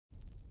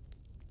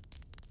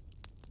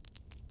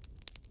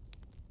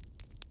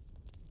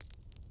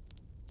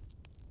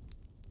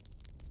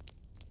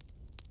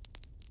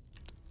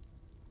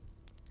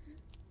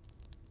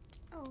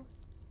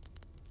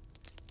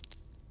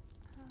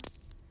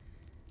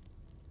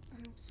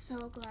I'm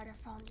so glad I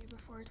found you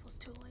before it was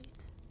too late.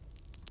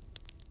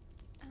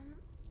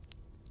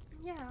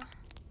 Yeah.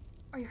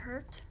 Are you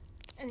hurt?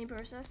 Any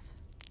bruises?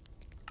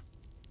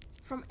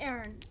 From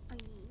Aaron, I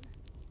mean.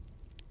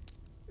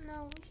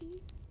 No,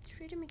 he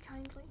treated me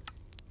kindly.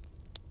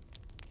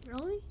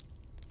 Really?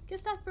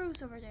 Guess that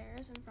bruise over there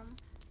isn't from,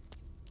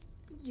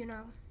 you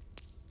know.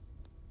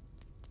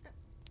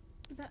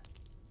 But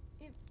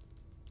it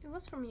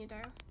was from you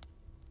though.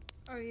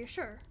 Are you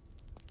sure?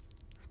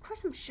 Of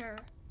course I'm sure.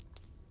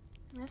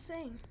 I'm just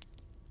saying.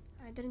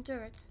 I didn't do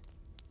it.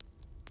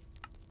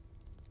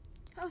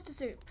 How's the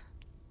soup?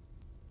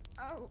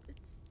 Oh,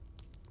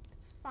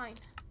 it's fine.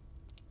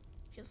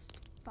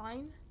 Just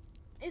fine.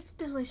 It's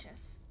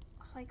delicious,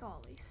 like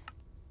always.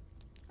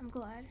 I'm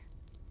glad.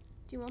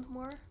 Do you want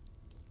more?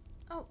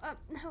 Oh,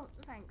 no,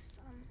 thanks.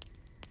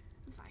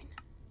 I'm fine.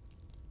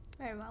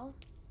 Very well.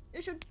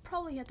 You should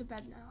probably head to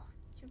bed now.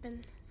 You've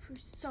been through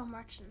so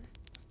much and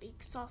must be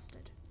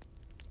exhausted.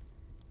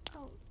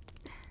 Oh,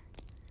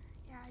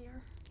 yeah,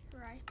 you're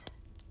right.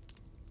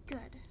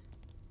 Good.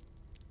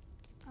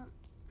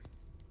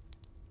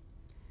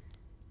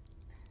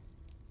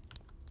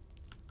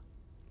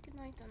 Good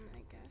night then,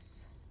 I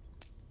guess.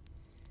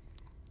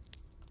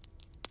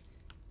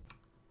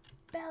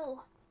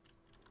 Belle!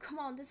 Come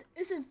on, this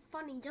isn't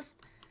funny, just...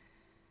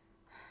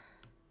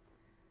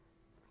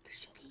 Could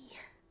she be...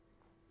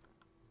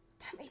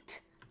 Damn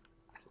it!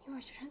 I knew I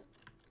shouldn't...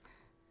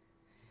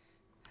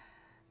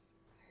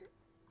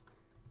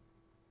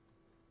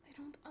 I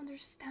don't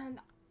understand.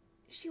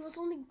 She was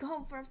only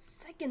gone for a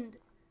second.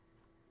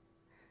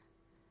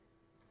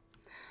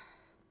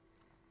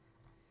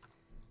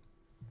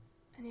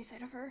 Any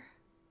sight of her?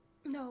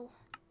 No.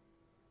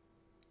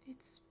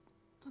 It's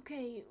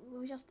okay,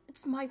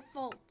 it's my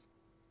fault.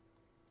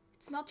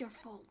 It's not your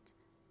fault.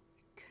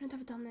 You couldn't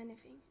have done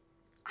anything.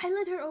 I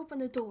let her open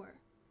the door.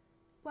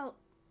 Well,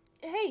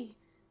 hey,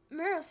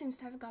 Mira seems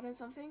to have gotten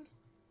something.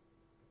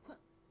 What?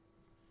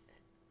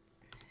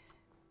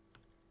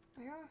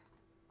 Mira?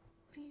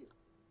 What are you...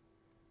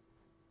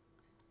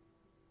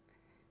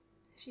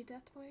 Is she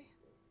that way?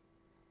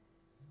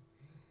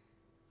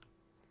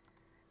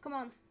 Come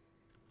on.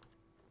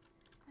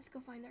 Let's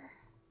go find her.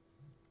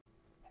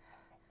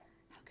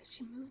 How could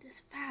she move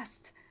this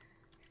fast?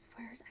 I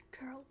swear that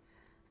girl...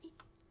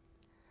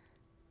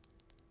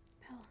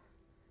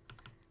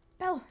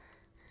 Belle!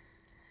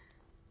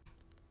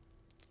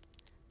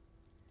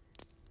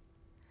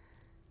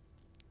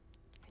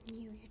 I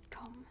knew you'd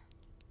come.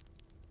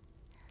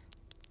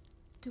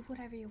 Do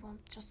whatever you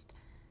want, just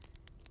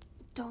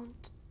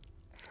don't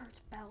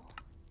hurt Belle.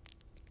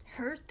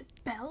 Hurt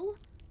Belle?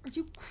 Are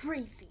you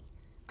crazy?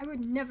 I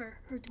would never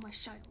hurt my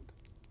child.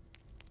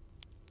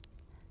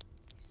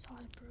 I saw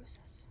the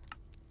bruises.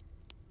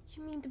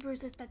 You mean the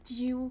bruises that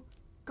you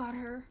got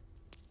her?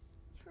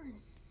 You're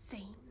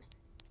insane.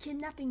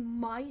 Kidnapping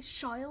my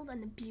child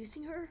and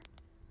abusing her?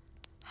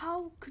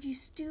 How could you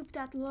stoop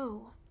that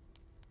low?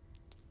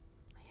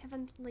 I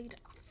haven't laid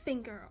a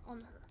finger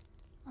on her,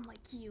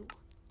 unlike you.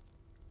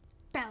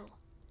 Belle.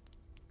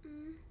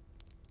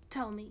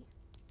 Tell me,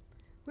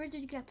 where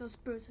did you get those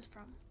bruises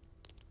from?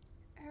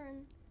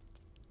 Aaron,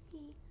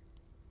 he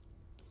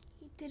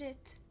did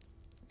it.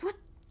 What?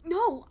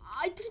 No,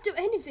 I didn't do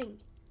anything.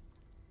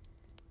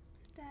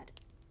 Dad,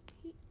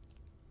 he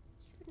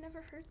would never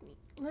hurt me.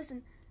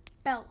 Listen,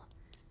 Belle.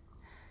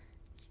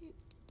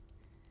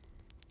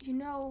 You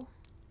know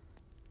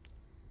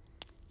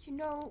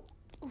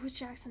what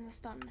Jackson has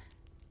done.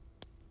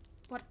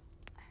 What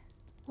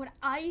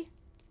I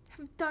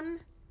have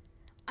done?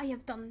 I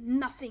have done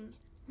nothing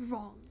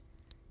wrong.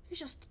 You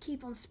just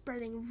keep on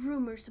spreading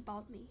rumors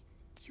about me.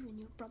 You and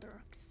your brother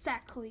are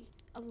exactly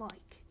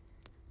alike.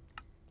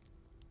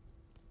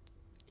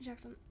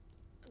 Jackson,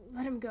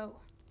 let him go.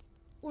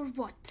 Or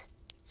what?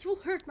 He will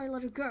hurt my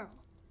little girl.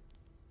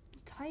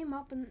 Tie him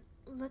up and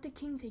let the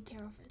king take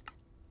care of it.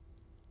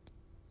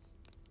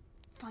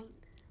 Fine.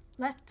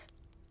 Let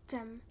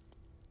them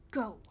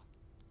go.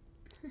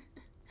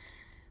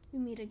 We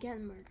meet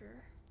again,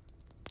 murderer.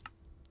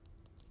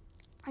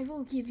 I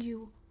will give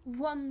you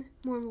one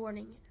more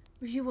warning,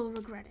 or you will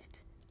regret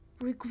it.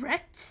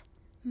 Regret?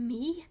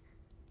 Me?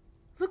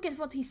 Look at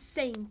what he's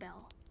saying,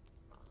 Belle.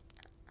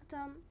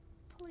 Adam,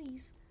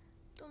 please.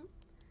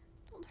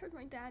 Don't hurt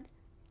my dad.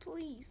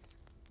 Please.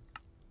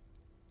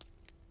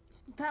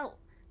 Belle,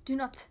 do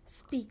not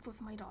speak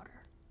with my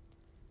daughter.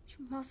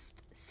 You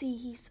must see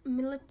he's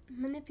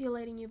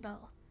manipulating you,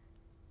 Belle.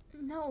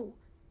 No,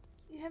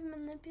 you have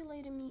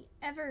manipulated me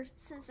ever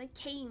since I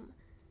came.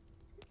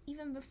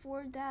 Even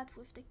before that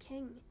with the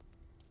king.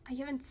 I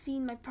haven't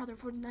seen my brother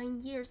for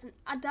 9 years and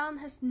Adan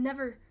has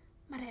never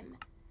met him.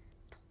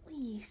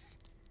 Please,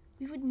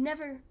 we would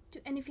never do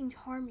anything to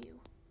harm you.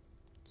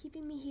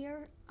 Keeping me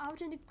here,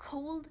 out in the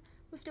cold,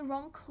 with the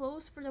wrong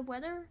clothes for the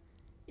weather?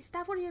 Is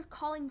that what you're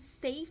calling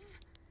safe?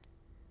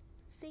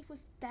 Safe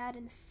with Dad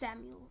and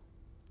Samuel.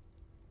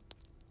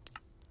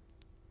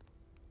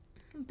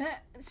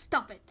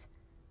 Stop it.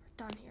 We're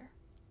done here.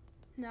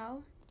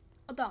 Now,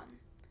 Adan,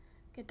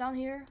 get down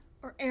here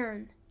or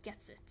Aaron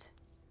gets it.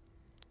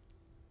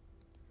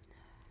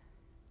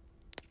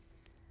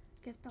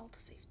 Get Belle to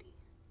safety.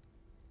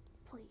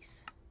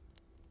 Please.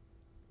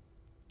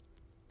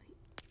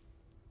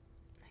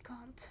 I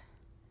can't.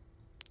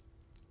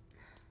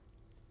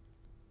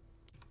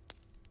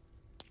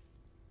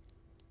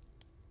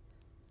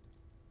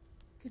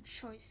 Good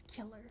choice,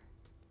 killer.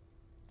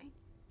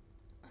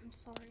 I'm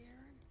sorry,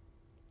 Aaron.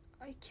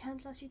 I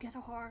can't let you get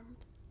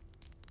harmed.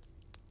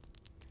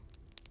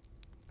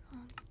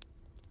 Can't.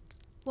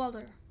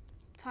 Walter,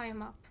 tie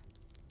him up.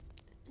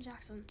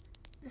 Jackson,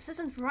 this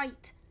isn't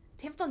right.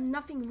 They have done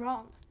nothing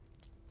wrong.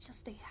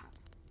 Just they have.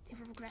 They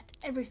will regret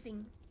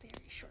everything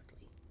very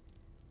shortly.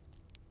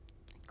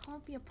 I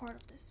can't be a part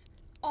of this.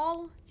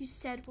 All you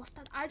said was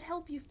that I'd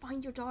help you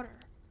find your daughter.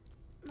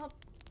 Not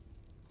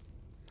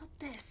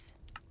this.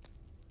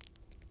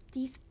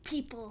 These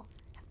people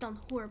have done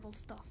horrible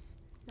stuff.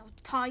 Now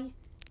tie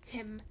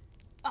him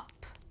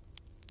up.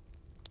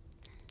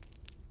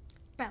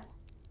 Belle,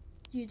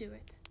 you do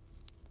it.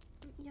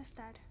 Yes,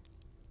 Dad.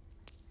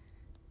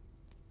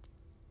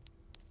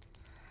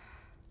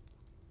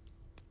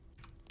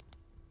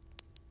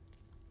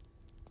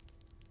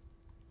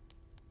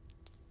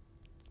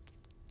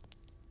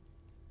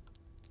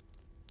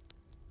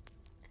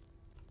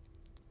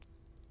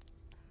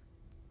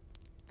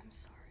 I'm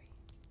sorry.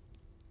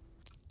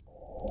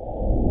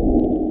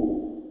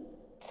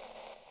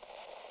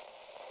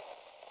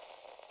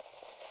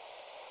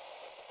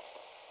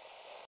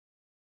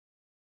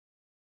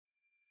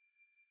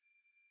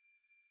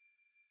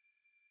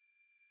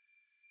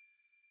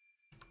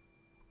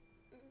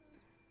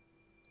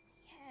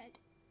 Head.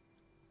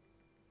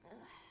 Ugh,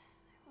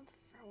 I want to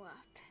throw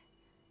up.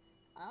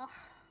 Ugh.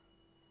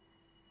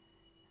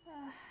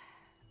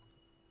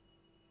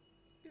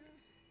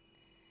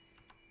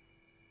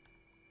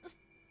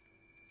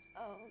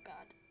 Oh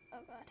God.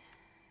 Oh God.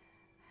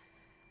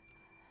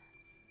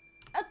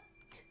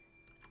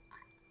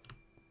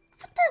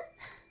 What the?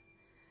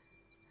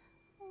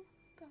 Oh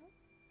God.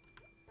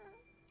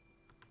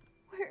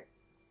 Where?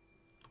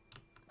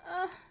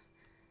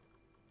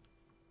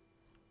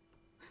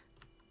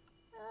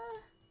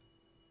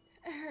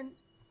 Aaron.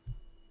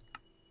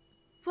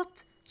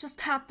 What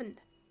just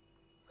happened?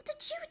 What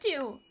did you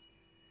do?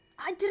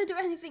 I didn't do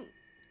anything.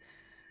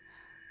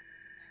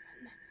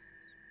 Aaron.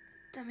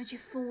 Damn it, you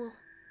fool.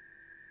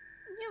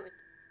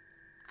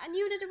 I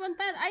knew that it went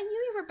bad. I knew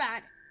you were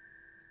bad.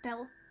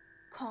 Belle,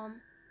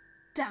 calm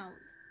down.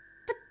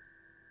 But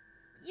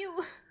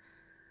you...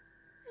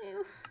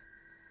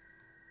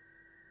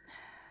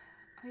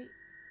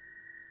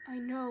 I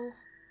know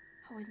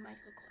how it might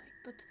look like,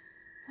 but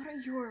what are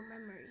your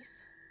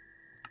memories?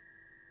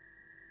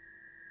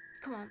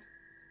 Come on.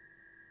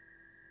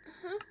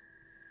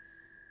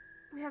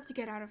 We have to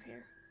get out of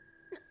here.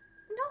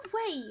 No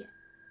way!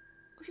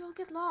 Or you'll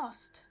get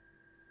lost.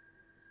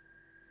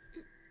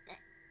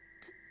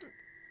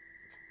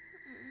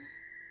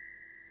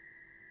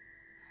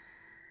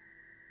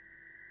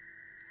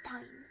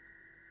 Fine.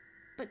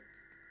 But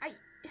I'm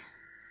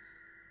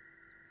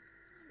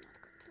not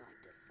going to like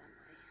this, am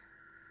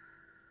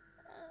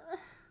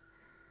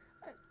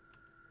I?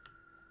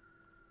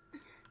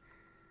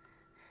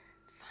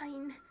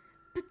 Fine.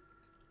 But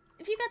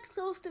if you get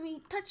close to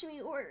me, touch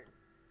me, or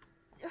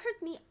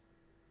hurt me,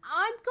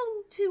 I'm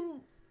going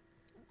to...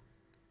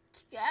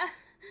 I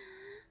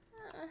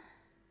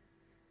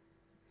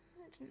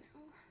don't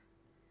know.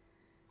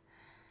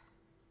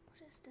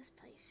 What is this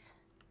place?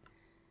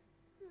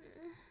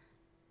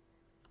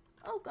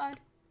 Oh God.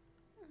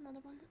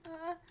 Another one.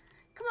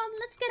 Come on,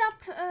 let's get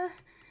up.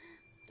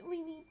 We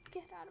need to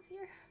get out of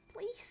here.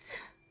 Please.